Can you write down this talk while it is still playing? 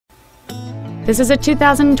This is a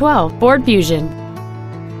 2012 Ford Fusion.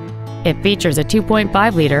 It features a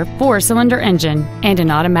 2.5-liter four-cylinder engine and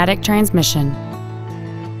an automatic transmission.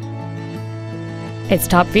 Its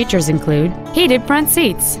top features include heated front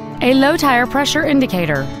seats, a low tire pressure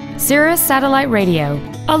indicator, Sirius satellite radio,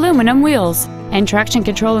 aluminum wheels, and traction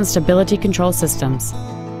control and stability control systems.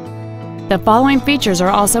 The following features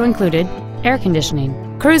are also included: air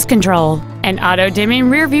conditioning, cruise control, an auto-dimming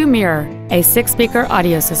rearview mirror, a 6-speaker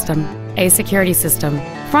audio system, a security system,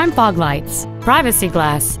 front fog lights, privacy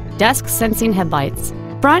glass, dusk sensing headlights,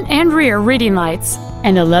 front and rear reading lights,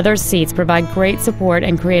 and the leather seats provide great support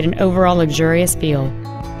and create an overall luxurious feel.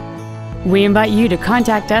 We invite you to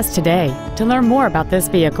contact us today to learn more about this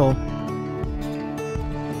vehicle.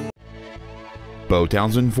 Beau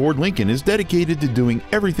Townsend Ford Lincoln is dedicated to doing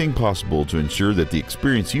everything possible to ensure that the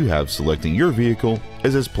experience you have selecting your vehicle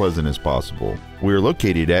is as pleasant as possible. We are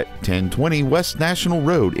located at 1020 West National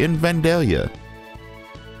Road in Vandalia.